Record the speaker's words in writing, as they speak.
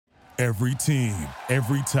Every team,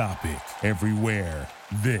 every topic, everywhere.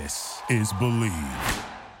 This is Believe.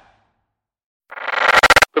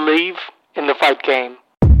 Believe in the fight game.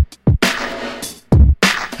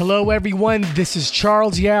 Hello, everyone. This is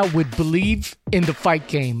Charles Yao with Believe in the Fight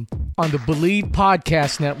Game on the Believe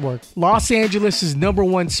Podcast Network, Los Angeles'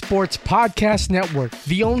 #1 sports podcast network,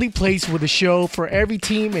 the only place with a show for every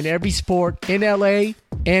team and every sport in LA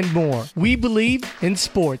and more. We believe in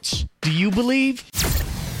sports. Do you believe?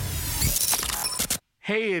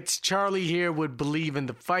 Hey, it's Charlie here with Believe in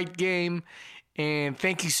the Fight Game, and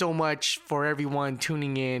thank you so much for everyone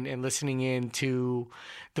tuning in and listening in to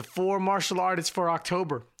the 4 martial artists for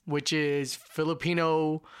October, which is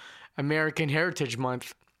Filipino American Heritage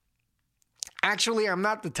Month. Actually, I'm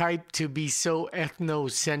not the type to be so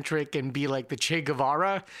ethnocentric and be like the Che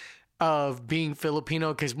Guevara of being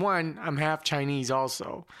Filipino, because one, I'm half Chinese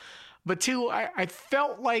also. But two, I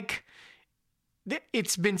felt like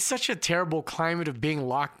it's been such a terrible climate of being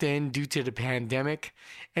locked in due to the pandemic.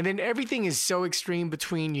 And then everything is so extreme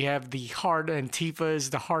between you have the hard Antifas,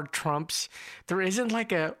 the hard Trumps. There isn't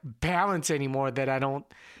like a balance anymore that I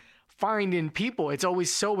don't find in people. It's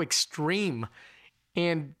always so extreme.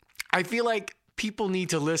 And I feel like people need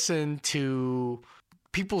to listen to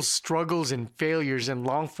people's struggles and failures and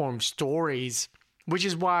long form stories, which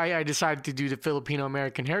is why I decided to do the Filipino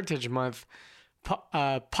American Heritage Month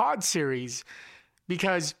pod series,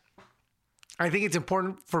 because I think it's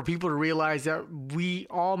important for people to realize that we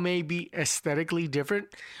all may be aesthetically different.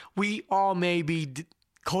 We all may be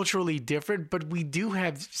culturally different, but we do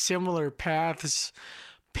have similar paths,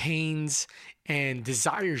 pains, and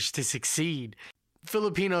desires to succeed.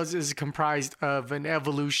 Filipinos is comprised of an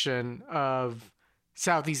evolution of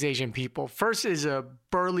Southeast Asian people. First is a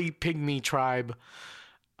burly pygmy tribe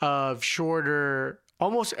of shorter,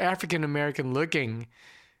 almost African-American looking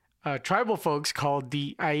tribal folks called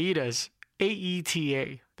the Aitas,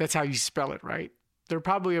 A-E-T-A. That's how you spell it, right? They're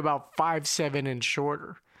probably about 5'7" and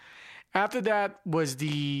shorter. After that was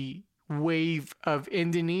the wave of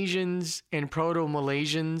Indonesians and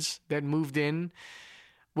Proto-Malaysians that moved in,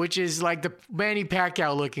 which is like the Manny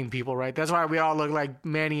Pacquiao looking people, right? That's why we all look like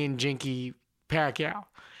Manny and Jinky Pacquiao.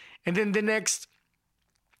 And then the next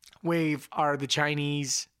wave are the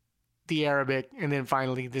Chinese, the Arabic, and then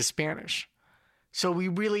finally the Spanish. So we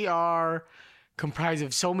really are comprised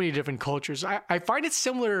of so many different cultures. I find it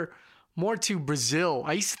similar more to Brazil.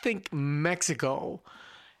 I used to think Mexico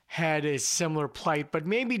had a similar plight, but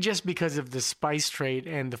maybe just because of the spice trade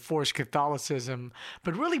and the forced Catholicism.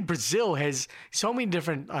 But really, Brazil has so many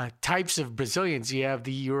different types of Brazilians. You have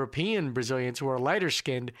the European Brazilians who are lighter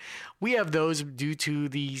skinned. We have those due to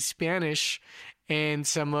the Spanish and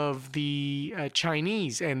some of the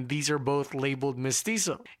Chinese, and these are both labeled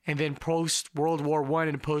mestizo. And then post-World War I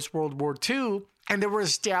and post-World War II, and there were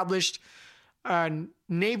established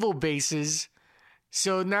naval bases.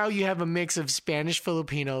 So now you have a mix of Spanish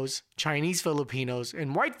Filipinos, Chinese Filipinos,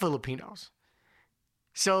 and white Filipinos.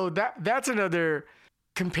 So that's another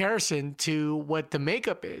comparison to what the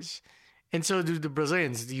makeup is. And so do the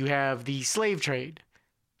Brazilians. You have the slave trade.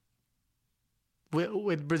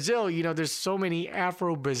 With Brazil, you know, there's so many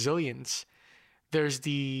Afro-Brazilians. There's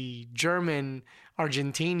the German,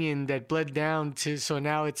 Argentinian that bled down to, so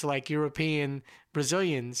now it's like European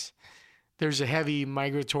Brazilians. There's a heavy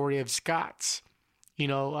migratory of Scots. You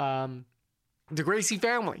know, the Gracie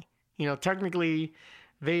family, you know, technically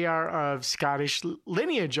they are of Scottish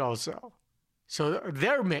lineage also. So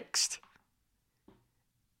they're mixed.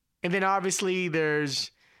 And then obviously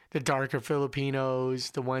there's the darker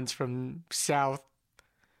Filipinos, the ones from southern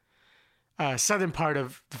part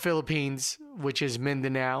of the Philippines, which is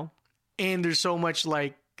Mindanao. And there's so much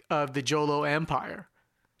like of the Jolo Empire.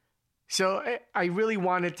 So I really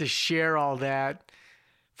wanted to share all that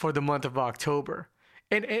for the month of October.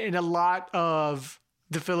 And a lot of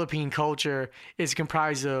the Philippine culture is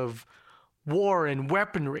comprised of war and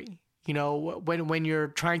weaponry. You know, when you're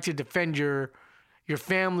trying to defend your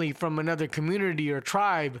family from another community or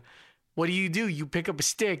tribe, what do? You pick up a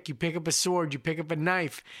stick, you pick up a sword, you pick up a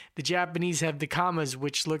knife. The Japanese have the kamas,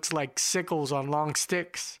 which looks like sickles on long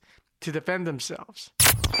sticks to defend themselves.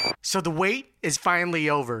 So the wait is finally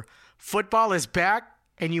over. Football is back,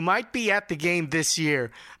 and you might be at the game this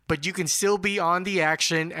year, but you can still be on the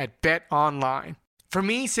action at BetOnline. For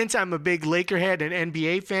me, since I'm a big Lakerhead and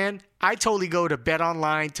NBA fan, I totally go to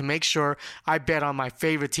BetOnline to make sure I bet on my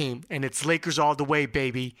favorite team, and it's Lakers all the way,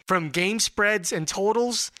 baby. From game spreads and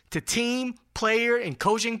totals to team, player, and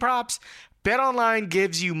coaching props, BetOnline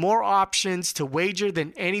gives you more options to wager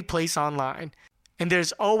than any place online. And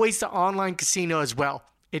there's always the online casino as well.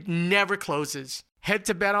 It never closes. Head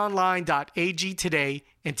to betonline.ag today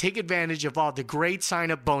and take advantage of all the great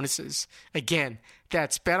sign-up bonuses. Again,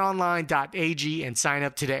 that's betonline.ag and sign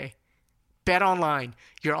up today. BetOnline,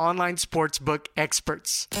 your online sportsbook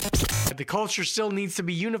experts. The culture still needs to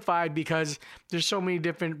be unified because there's so many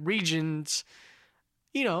different regions.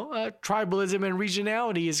 You know, tribalism and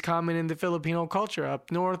regionality is common in the Filipino culture.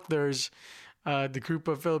 Up north, there's the group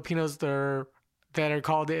of Filipinos that are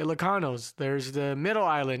called the Ilocanos. There's the Middle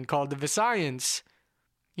Island called the Visayans.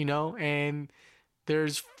 You know, and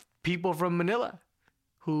there's people from Manila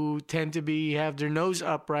who tend to have their nose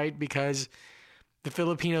upright because the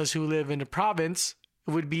Filipinos who live in the province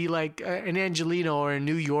would be like an Angelino or a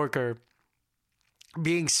New Yorker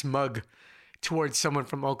being smug towards someone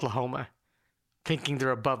from Oklahoma, thinking they're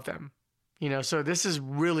above them. You know, so this is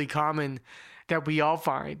really common that we all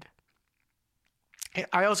find.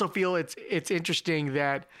 I also feel it's interesting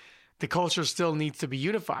that the culture still needs to be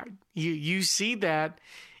unified. You see that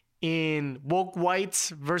in woke whites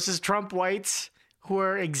versus Trump whites who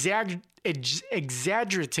are exaggerative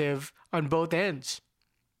on both ends.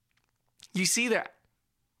 You see that.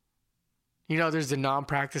 You know, there's the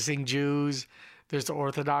non-practicing Jews, there's the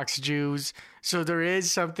Orthodox Jews. So there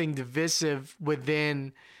is something divisive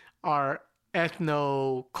within our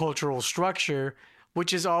ethno-cultural structure,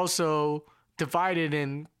 which is also divided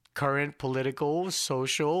in current political,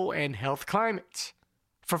 social, and health climates.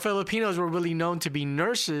 For Filipinos, we're really known to be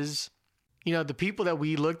nurses. You know, the people that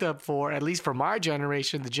we looked up for, at least for my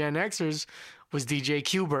generation, the Gen Xers, was DJ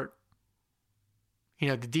Qbert. You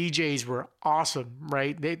know, the DJs were awesome,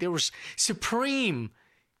 right? They were supreme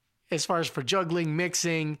as far as for juggling,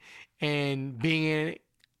 mixing, and being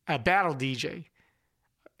a battle DJ.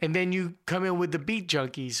 And then you come in with the Beat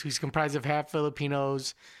Junkies, who's comprised of half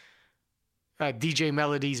Filipinos, DJ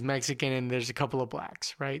Melody's Mexican, and there's a couple of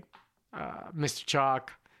blacks, right? Mr.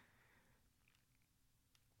 Chalk,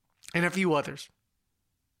 and a few others.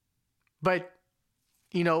 But,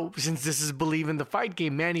 you know, since this is Believe in the Fight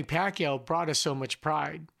game, Manny Pacquiao brought us so much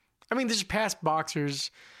pride. I mean, there's past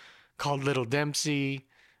boxers called Little Dempsey,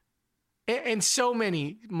 and so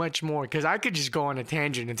many, much more, because I could just go on a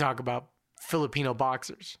tangent and talk about Filipino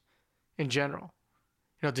boxers in general.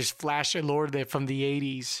 You know, there's Flash Elorde from the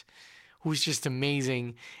 80s, who's just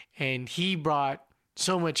amazing, and he brought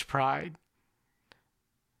so much pride.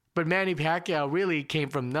 But Manny Pacquiao really came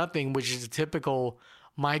from nothing, which is a typical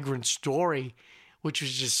migrant story, which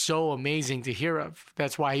was just so amazing to hear of.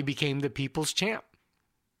 That's why he became the people's champ.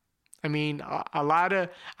 I mean,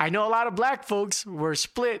 I know a lot of black folks were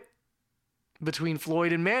split between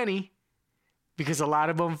Floyd and Manny because a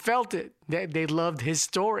lot of them felt it. They loved his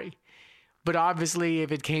story. But obviously,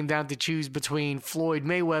 if it came down to choose between Floyd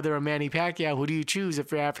Mayweather or Manny Pacquiao, who do you choose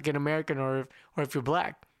if you're African American or if you're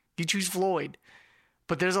black? You choose Floyd.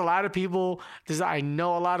 But there's a lot of people. I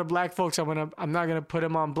know a lot of black folks. I'm not gonna put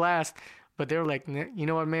them on blast, but they're like, you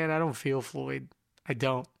know what, man? I don't feel Floyd. I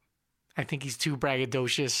don't. I think he's too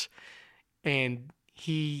braggadocious, and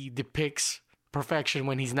he depicts perfection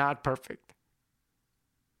when he's not perfect.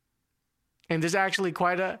 And there's actually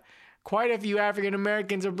quite a few African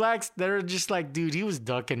Americans or blacks that are just like, dude, he was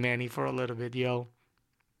ducking Manny for a little bit, yo.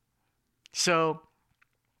 So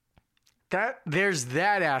there's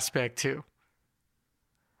that aspect too.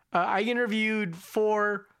 I interviewed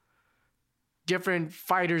 4 different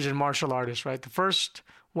fighters and martial artists, right? The first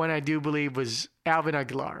one I do believe was Alvin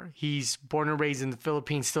Aguilar. He's born and raised in the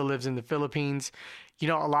Philippines, still lives in the Philippines. You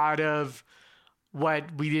know, a lot of what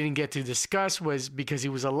we didn't get to discuss was because he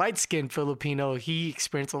was a light-skinned Filipino, he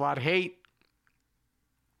experienced a lot of hate.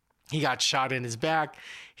 He got shot in his back.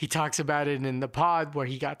 He talks about it in the pod where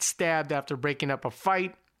he got stabbed after breaking up a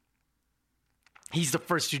fight. He's the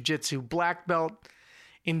first jiu-jitsu black belt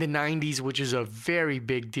in the 90s, which is a very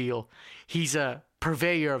big deal. He's a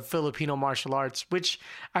purveyor of Filipino martial arts, which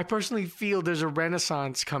I personally feel there's a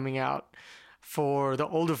renaissance coming out for the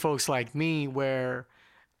older folks like me where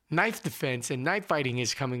knife defense and knife fighting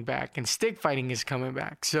is coming back and stick fighting is coming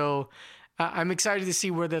back. So I'm excited to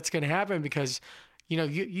see where that's going to happen because, you know,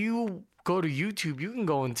 you go to YouTube, you can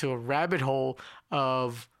go into a rabbit hole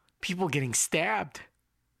of people getting stabbed.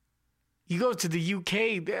 You go to the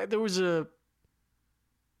UK, there was a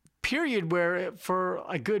period where for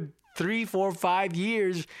a good 3, 4, 5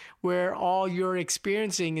 years where all you're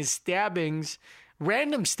experiencing is stabbings,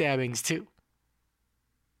 random stabbings too.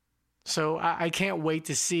 So I can't wait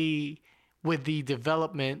to see with the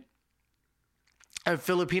development of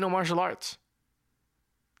Filipino martial arts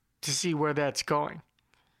to see where that's going.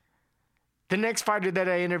 The next fighter that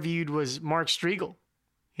I interviewed was Mark Striegel.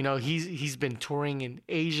 You know, he's been touring in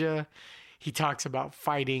Asia. He talks about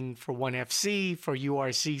fighting for ONE FC, for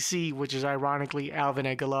URCC, which is ironically Alvin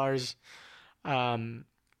Aguilar's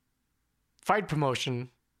fight promotion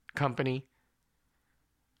company.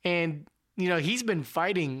 And, he's been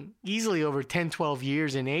fighting easily over 10, 12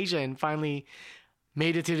 years in Asia and finally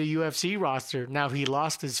made it to the UFC roster. Now, he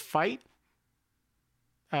lost his fight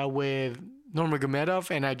with Nurmagomedov,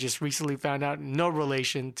 and I just recently found out no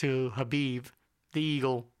relation to Khabib, the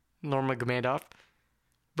Eagle, Nurmagomedov.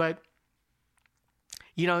 But,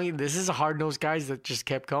 this is a hard-nosed guy that just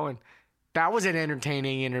kept going. That was an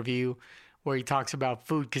entertaining interview where he talks about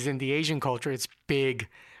food, because in the Asian culture, it's big,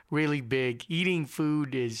 really big. Eating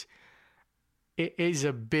food is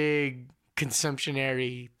a big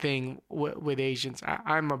consumptionary thing with Asians.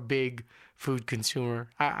 I'm a big food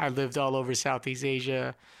consumer. I lived all over Southeast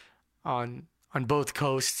Asia on both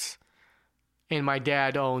coasts, and my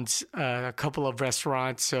dad owns a couple of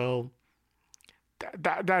restaurants, so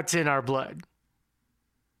that's in our blood.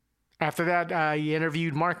 After that, I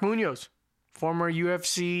interviewed Mark Munoz, former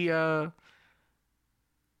UFC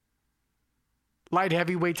light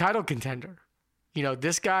heavyweight title contender.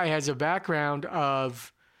 This guy has a background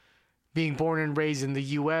of being born and raised in the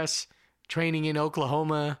U.S., training in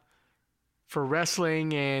Oklahoma for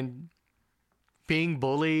wrestling and being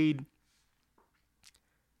bullied,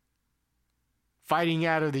 fighting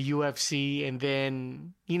out of the UFC, and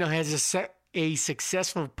then, has a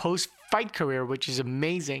successful post-fight career, which is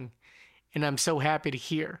amazing, and I'm so happy to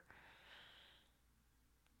hear.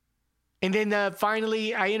 And then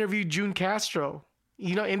finally, I interviewed June Castro.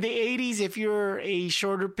 In the 80s, if you're a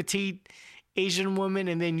shorter, petite Asian woman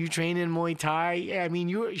and then you train in Muay Thai,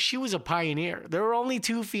 she was a pioneer. There were only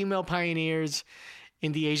two female pioneers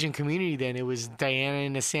in the Asian community then. It was Diana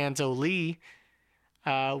Inosanto Lee,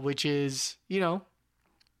 which is,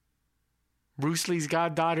 Bruce Lee's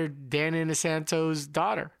goddaughter, Diana Inosanto's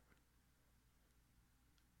daughter.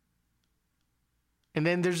 And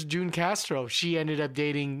then there's June Castro. She ended up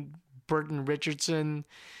dating Burton Richardson,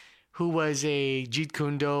 who was a Jeet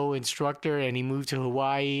Kune Do instructor, and he moved to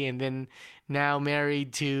Hawaii, and then now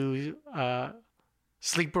married to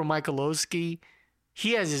Sleeper Michalowski.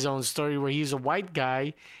 He has his own story where he was a white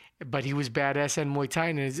guy, but he was badass in Muay Thai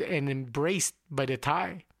and embraced by the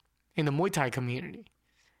Thai in the Muay Thai community.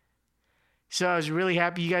 So I was really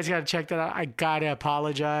happy. You guys got to check that out. I got to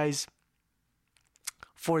apologize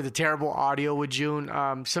for the terrible audio with June.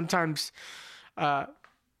 Sometimes I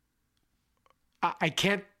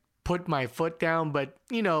can't put my foot down, but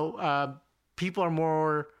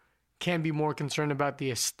people can be more concerned about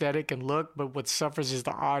the aesthetic and look, but what suffers is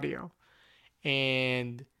the audio.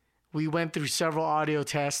 And we went through several audio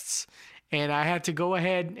tests, and I had to go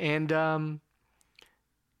ahead and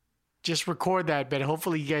just record that, but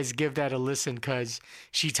hopefully you guys give that a listen, because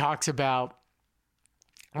she talks about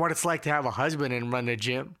what it's like to have a husband and run a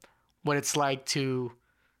gym, what it's like to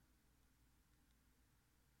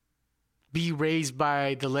be raised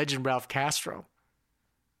by the legend Ralph Castro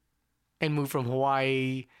and move from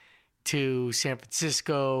Hawaii to San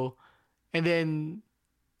Francisco, and then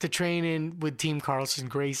to train in with Team Carlson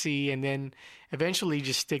Gracie, and then eventually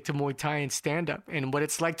just stick to Muay Thai and stand-up, and what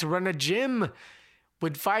it's like to run a gym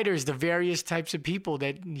with fighters, the various types of people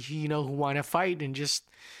that, who want to fight, and just,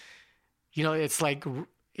 it's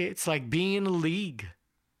like being in a league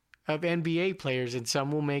of NBA players, and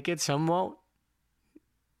some will make it, some won't.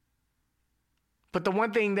 But the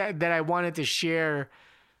one thing that I wanted to share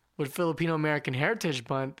with Filipino American Heritage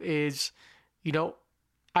Month is,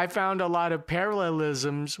 I found a lot of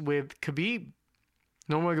parallelisms with Khabib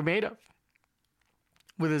Nurmagomedov,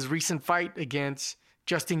 with his recent fight against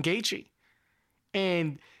Justin Gaethje.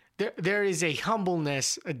 And there is a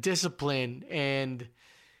humbleness, a discipline, and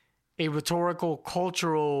a rhetorical,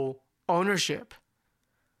 cultural ownership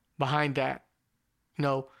behind that.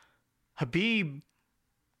 Khabib,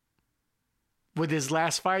 with his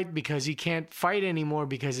last fight, because he can't fight anymore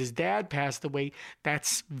because his dad passed away,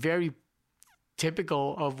 that's very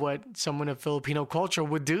typical of what someone of Filipino culture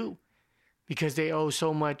would do, because they owe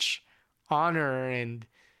so much honor and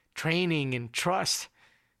training and trust.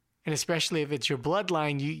 And especially if it's your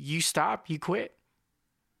bloodline, you stop, you quit.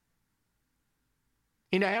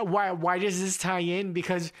 Why does this tie in?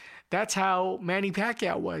 Because that's how Manny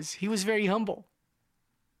Pacquiao was. He was very humble.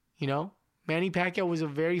 Manny Pacquiao was a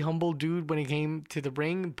very humble dude when it came to the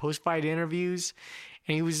ring, post-fight interviews.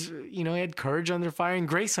 And he was, he had courage under fire and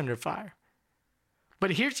grace under fire.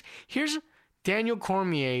 But here's Daniel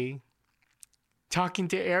Cormier talking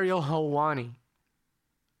to Ariel Helwani,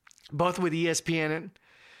 both with ESPN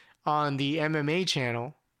on the MMA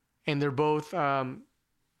channel. And they're both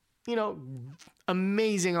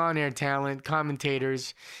amazing on-air talent,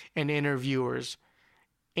 commentators, and interviewers.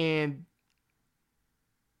 And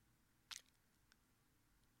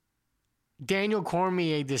Daniel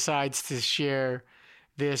Cormier decides to share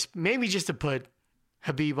this, maybe just to put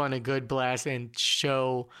Khabib on a good blast and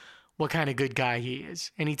show what kind of good guy he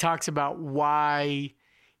is. And he talks about why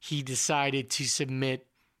he decided to submit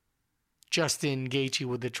Justin Gaethje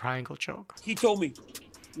with the triangle choke. He told me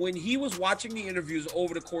when he was watching the interviews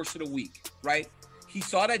over the course of the week, right, he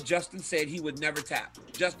saw that Justin said he would never tap.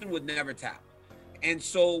 Justin would never tap. And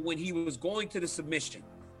so when he was going to the submission,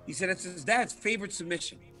 he said it's his dad's favorite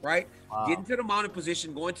submission, right? Wow. Getting to the mounted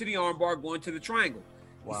position, going to the armbar, going to the triangle.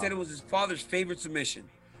 Wow. He said it was his father's favorite submission.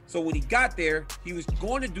 So when he got there, he was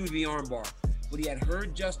going to do the armbar, but he had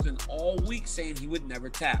heard Justin all week saying he would never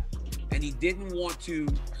tap. And he didn't want to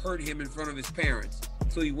hurt him in front of his parents.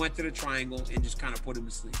 So he went to the triangle and just kind of put him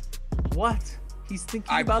to sleep. What? He's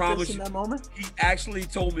thinking about this in that moment? He actually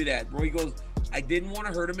told me that, bro. He goes, I didn't want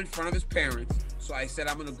to hurt him in front of his parents. So I said,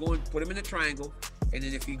 I'm going to go and put him in the triangle. And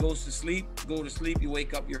then if he goes to sleep, go to sleep. You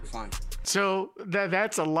wake up, you're fine. So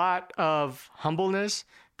that's a lot of humbleness.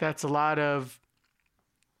 That's a lot of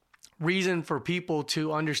reason for people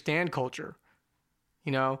to understand culture,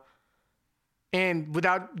 And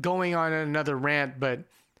without going on another rant, but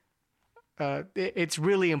it's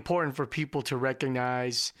really important for people to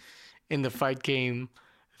recognize in the fight game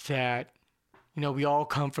that, we all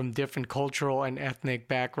come from different cultural and ethnic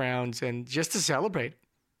backgrounds, and just to celebrate.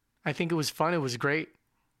 I think it was fun. It was great.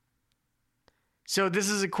 So this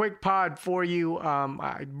is a quick pod for you.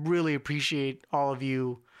 I really appreciate all of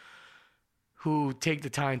you who take the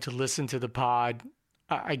time to listen to the pod.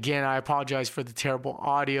 Again, I apologize for the terrible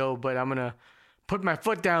audio, but I'm going to put my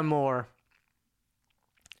foot down more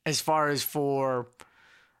as far as for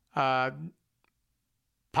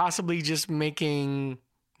possibly just making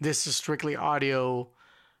this a strictly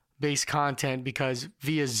audio-based content, because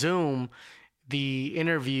via Zoom, the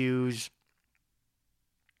interviews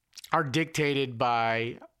are dictated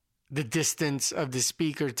by the distance of the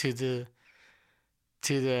speaker to the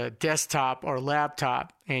desktop or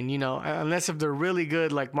laptop. And, unless if they're really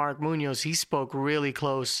good, like Mark Munoz, he spoke really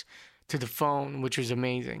close to the phone, which was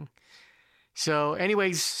amazing. So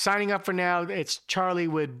anyways, signing up for now, it's Charlie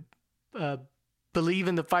with Believe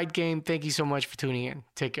in the Fight Game. Thank you so much for tuning in.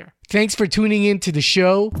 Take care. Thanks for tuning in to the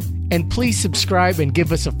show, and please subscribe and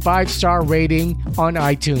give us a 5-star rating on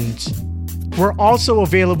iTunes. We're also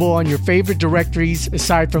available on your favorite directories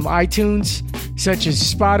aside from iTunes, such as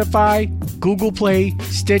Spotify, Google Play,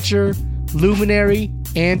 Stitcher, Luminary,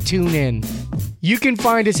 and TuneIn. You can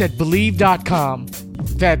find us at Believe.com.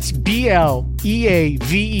 That's BLEAVE.com.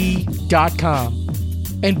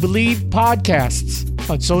 And Believe Podcasts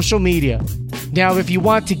on social media. Now, if you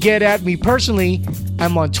want to get at me personally,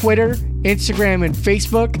 I'm on Twitter, Instagram, and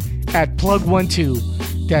Facebook at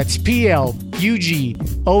Plug12. That's PLUGONETWO.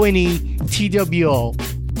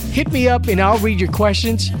 Hit me up and I'll read your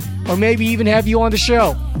questions, or maybe even have you on the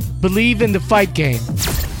show. Believe in the Fight Game.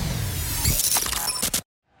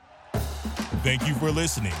 Thank you for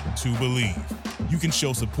listening to Believe. You can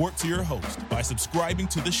show support to your host by subscribing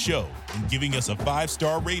to the show and giving us a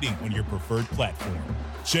 5-star rating on your preferred platform.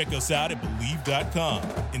 Check us out at Believe.com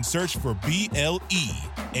and search for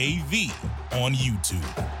BLEAV on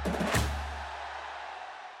YouTube.